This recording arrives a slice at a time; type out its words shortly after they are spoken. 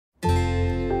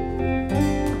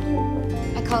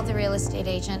called the real estate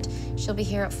agent. She'll be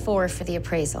here at 4 for the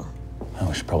appraisal. Oh,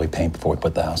 we should probably paint before we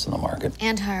put the house on the market.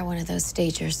 And hire one of those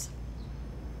stagers.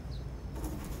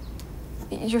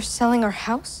 You're selling our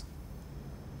house?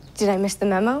 Did I miss the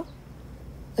memo?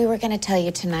 We were going to tell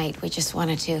you tonight. We just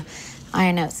wanted to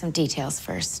iron out some details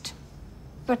first.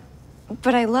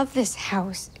 But I love this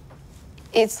house.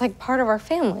 It's like part of our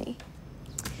family.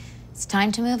 It's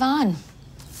time to move on.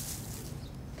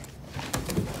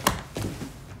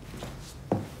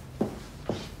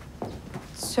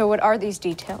 So what are these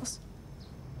details?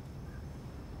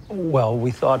 Well,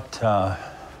 we thought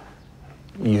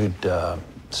you'd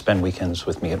spend weekends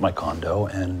with me at my condo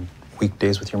and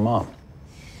weekdays with your mom.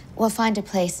 We'll find a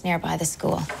place nearby the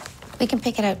school. We can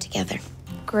pick it out together.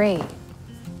 Great.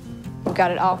 We've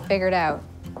got it all figured out.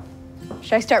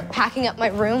 Should I start packing up my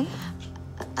room?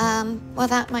 Well,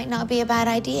 that might not be a bad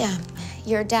idea.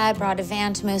 Your dad brought a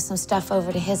van to move some stuff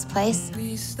over to his place.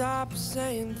 Please stop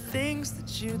saying things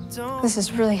that you don't. This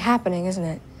is really happening, isn't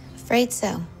it? Afraid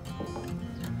so.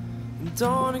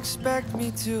 Don't expect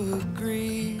me to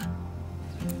agree.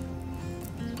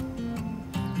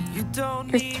 You're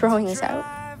throwing this out?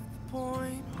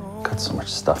 Got so much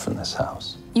stuff in this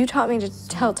house. You taught me to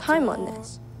tell time on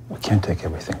this. We can't take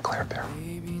everything, Claire Bear.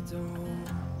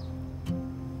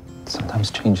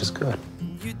 Sometimes change is good.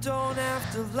 You don't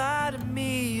have to lie to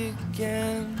me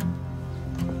again.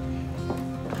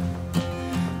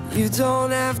 You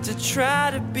don't have to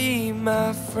try to be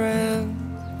my friend.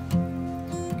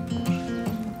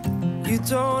 You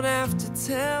don't have to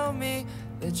tell me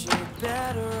that you're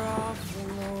better off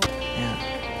alone. Yeah.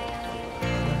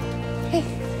 Hey.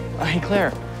 Hey,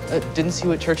 Claire. Didn't see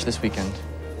you at church this weekend.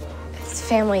 It's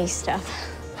family stuff.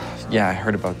 Yeah, I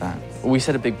heard about that. We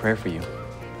said a big prayer for you.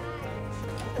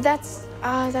 That's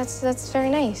very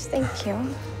nice. Thank you.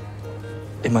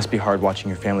 It must be hard watching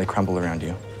your family crumble around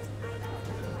you.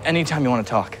 Anytime you want to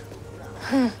talk.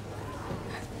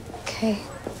 Okay.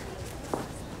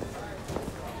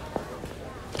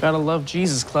 Gotta love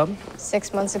Jesus Club.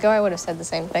 6 months ago, I would have said the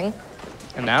same thing.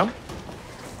 And now?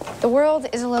 The world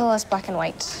is a little less black and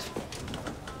white.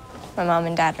 My mom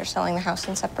and dad are selling the house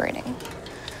and separating.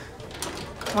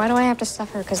 Why do I have to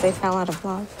suffer because they fell out of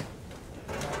love?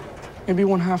 Maybe you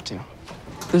won't have to.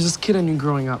 There's this kid I knew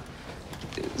growing up.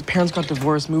 His parents got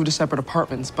divorced, moved to separate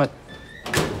apartments, but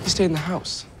he stayed in the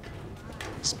house.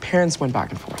 His parents went back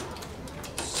and forth.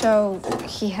 So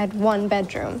he had one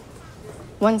bedroom,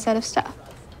 one set of stuff.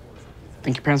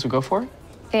 Think your parents would go for it?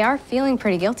 They are feeling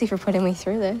pretty guilty for putting me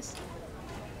through this.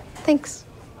 Thanks.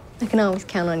 I can always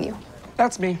count on you.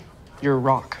 That's me. You're a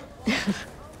rock.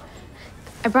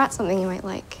 I brought something you might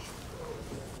like.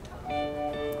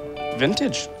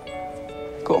 Vintage.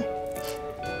 Cool.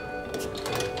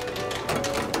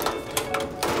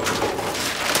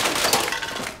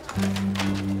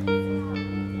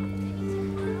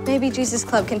 Maybe Jesus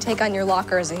Club can take on your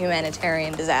locker as a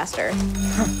humanitarian disaster.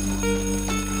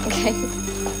 Okay,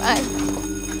 bye.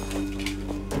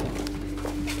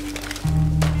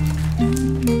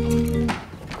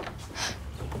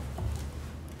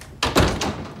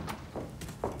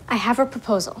 I have a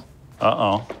proposal.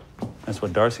 Uh-oh. That's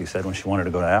what Darcy said when she wanted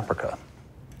to go to Africa.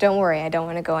 Don't worry, I don't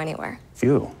want to go anywhere.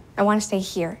 You. I want to stay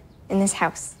here, in this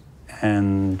house.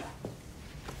 And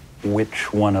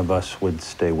which one of us would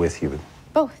stay with you?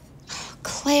 Both.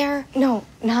 Claire. No,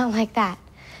 not like that.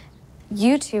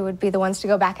 You two would be the ones to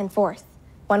go back and forth.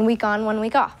 1 week on, 1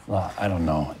 week off. Well, I don't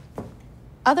know.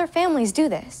 Other families do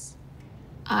this.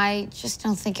 I just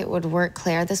don't think it would work,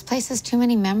 Claire. This place has too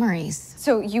many memories.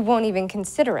 So you won't even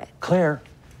consider it? Claire,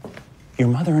 your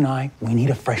mother and I, we need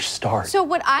a fresh start. So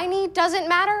what I need doesn't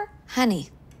matter? Honey,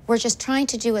 we're just trying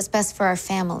to do what's best for our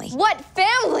family. What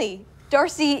family?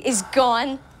 Darcy is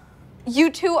gone. You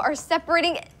two are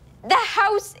separating. The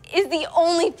house is the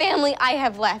only family I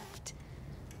have left.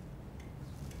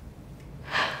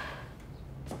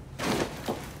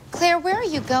 Claire, where are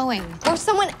you going? Or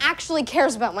someone actually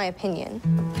cares about my opinion.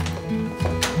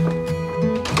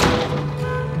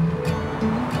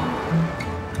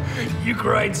 You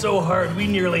cried so hard, we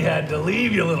nearly had to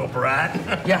leave, you little brat.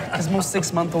 Yeah, because most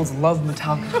 6-month-olds love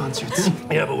Metallica concerts.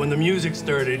 Yeah, but when the music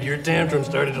started, your tantrum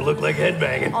started to look like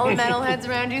headbanging. All the metalheads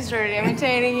around you started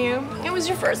imitating you. It was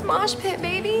your first mosh pit,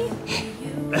 baby.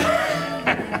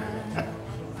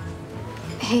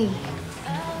 Hey.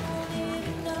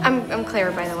 I'm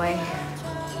Claire, by the way.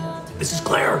 This is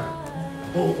Claire.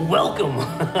 Well, welcome.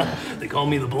 They call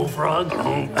me the bullfrog.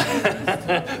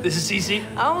 This is Cece.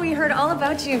 Oh, we heard all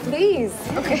about you. Please.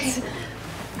 Okay.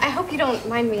 I hope you don't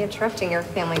mind me interrupting your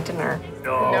family dinner.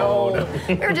 No.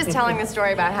 We were just telling the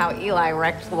story about how Eli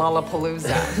wrecked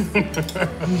Lollapalooza.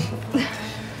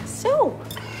 So,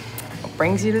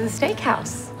 brings you to the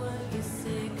steakhouse?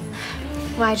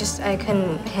 Well, I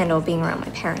couldn't handle being around my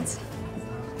parents.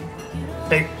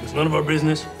 Hey, it's none of our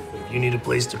business. If you need a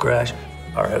place to crash,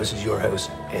 our house is your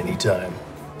house anytime.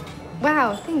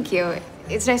 Wow, thank you.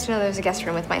 It's nice to know there's a guest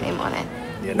room with my name on it.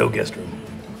 Yeah, no guest room.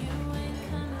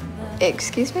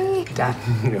 Excuse me? Dad.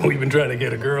 We've been trying to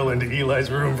get a girl into Eli's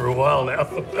room for a while now.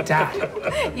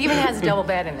 Dad. He even has a double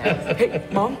bed in there. Hey,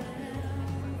 Mom.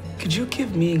 Could you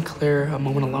give me and Claire a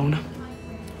moment alone?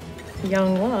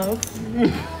 Young love.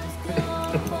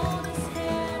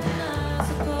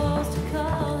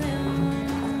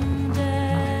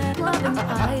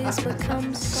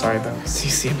 Sorry about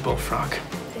Cece and Bullfrog.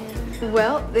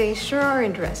 Well, they sure are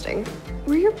interesting.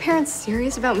 Were your parents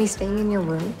serious about me staying in your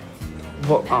room?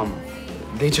 Well,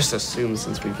 they just assume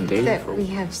since we've been dating That for... we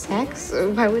have sex?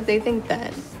 Why would they think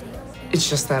that? It's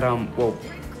just that, well,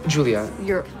 Julia,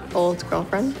 Your old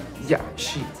girlfriend? yeah,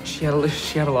 she had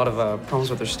a lot of problems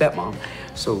with her stepmom,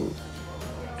 so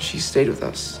she stayed with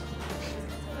us.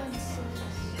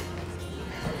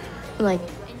 Like,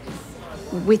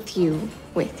 with you.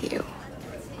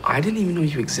 I didn't even know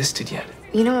you existed yet.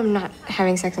 You know I'm not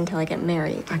having sex until I get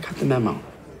married. I got the memo.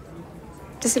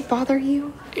 Does it bother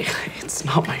you? It's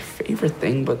not my favorite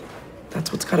thing, but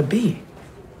that's what's gotta be.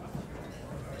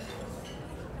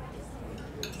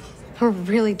 We're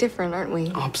really different, aren't we?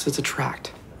 Opposites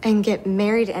attract. And get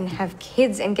married and have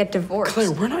kids and get divorced.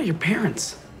 Claire, we're not your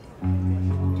parents. I'll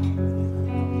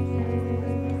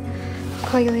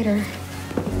call you later.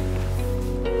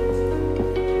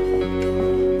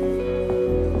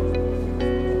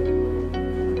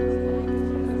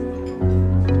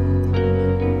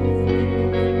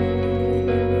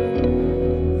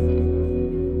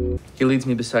 He leads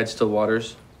me beside still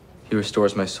waters. He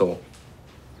restores my soul.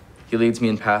 He leads me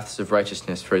in paths of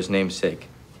righteousness for his name's sake.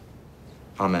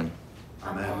 Amen.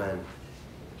 Amen.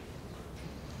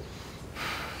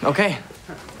 Okay,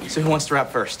 so who wants to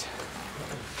rap first?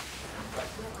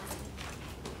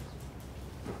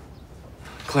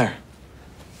 Claire,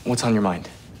 what's on your mind?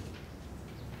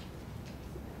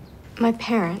 My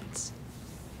parents.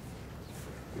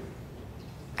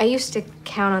 I used to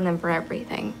count on them for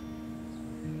everything.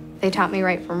 They taught me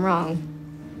right from wrong.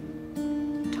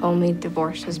 Told me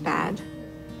divorce was bad.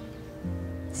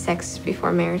 Sex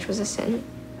before marriage was a sin.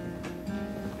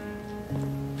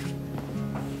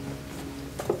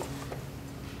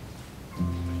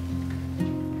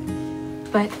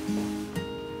 But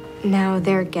now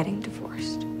they're getting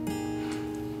divorced.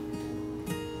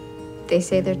 They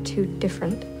say they're too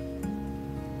different.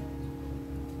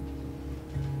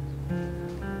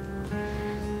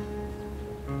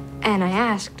 And I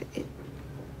asked,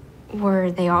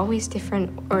 were they always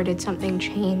different or did something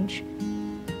change?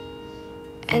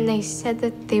 And they said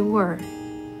that they were.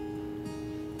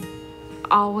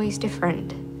 Always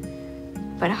different,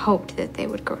 but hoped that they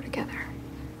would grow together.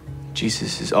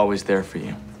 Jesus is always there for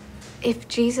you. If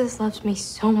Jesus loves me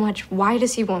so much, why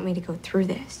does he want me to go through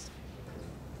this?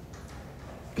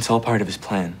 It's all part of his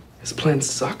plan. His plan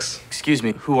sucks. Excuse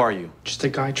me, who are you? Just a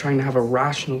guy trying to have a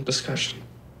rational discussion.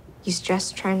 He's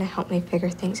just trying to help me figure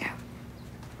things out.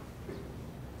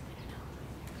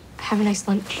 Have a nice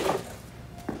lunch.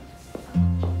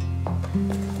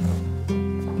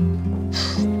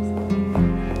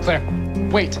 Claire,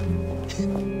 wait.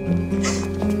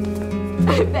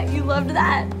 I bet you loved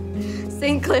that.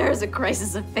 St. Clair is a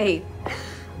crisis of faith.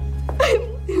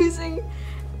 I'm losing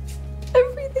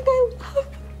everything I love.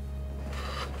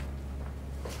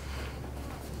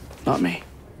 Not me.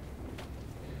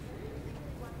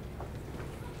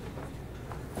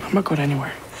 I'm not going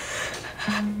anywhere.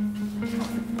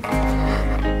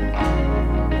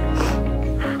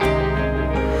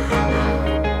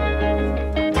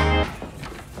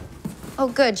 Oh,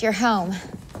 good, you're home.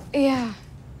 Yeah.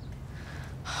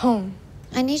 Home.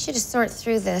 I need you to sort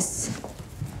through this.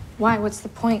 Why? What's the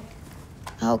point?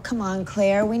 Oh, come on,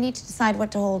 Claire. We need to decide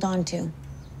what to hold on to.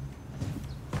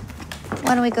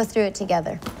 Why don't we go through it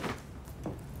together?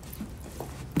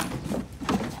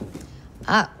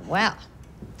 Ah, well,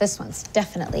 this one's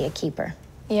definitely a keeper.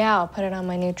 Yeah, I'll put it on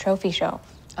my new trophy shelf.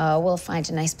 Oh, we'll find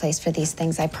a nice place for these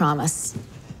things, I promise.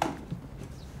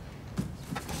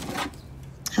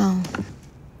 Oh,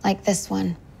 like this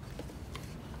one.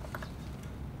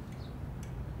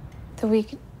 The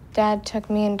week Dad took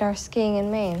me and Dar skiing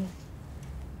in Maine.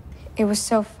 It was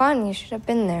so fun. You should have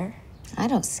been there. I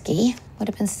don't ski. Would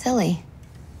have been silly.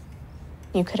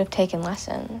 You could have taken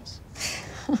lessons.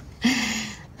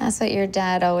 That's what your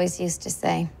dad always used to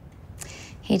say.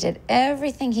 He did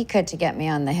everything he could to get me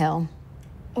on the hill.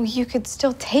 Well, you could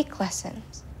still take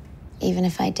lessons. Even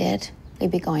if I did, we'd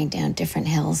be going down different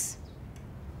hills.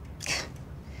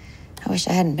 wish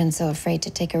I hadn't been so afraid to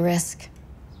take a risk.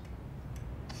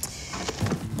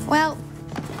 Well,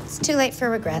 it's too late for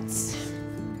regrets.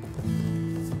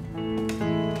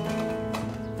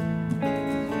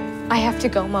 I have to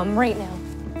go, Mom, right now.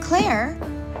 Claire?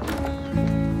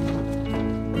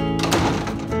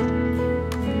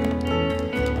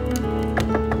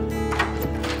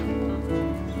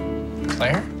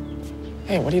 Claire?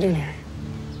 Hey, what are you doing here?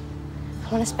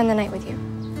 I want to spend the night with you.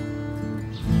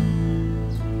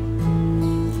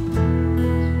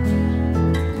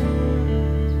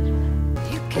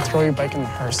 I'll throw your bike in the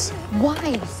hearse.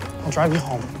 Why? I'll drive you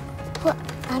home. But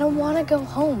I don't want to go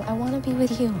home. I want to be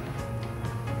with you.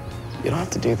 You don't have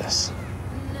to do this.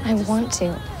 I want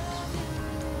to.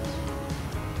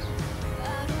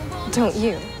 Don't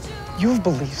you? You have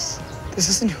beliefs. This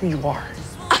isn't who you are.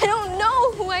 I don't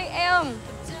know who I am.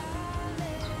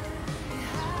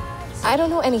 I don't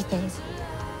know anything.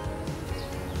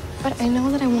 But I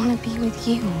know that I want to be with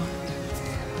you.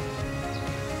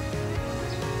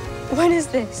 When is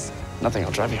this? Nothing,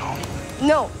 I'll drive you home.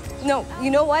 No. You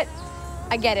know what?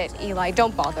 I get it, Eli.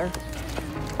 Don't bother.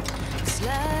 This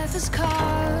life is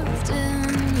carved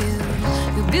in you.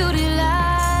 Your beauty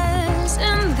lies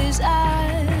in these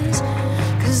eyes.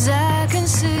 'Cause I can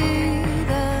see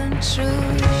the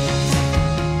truth.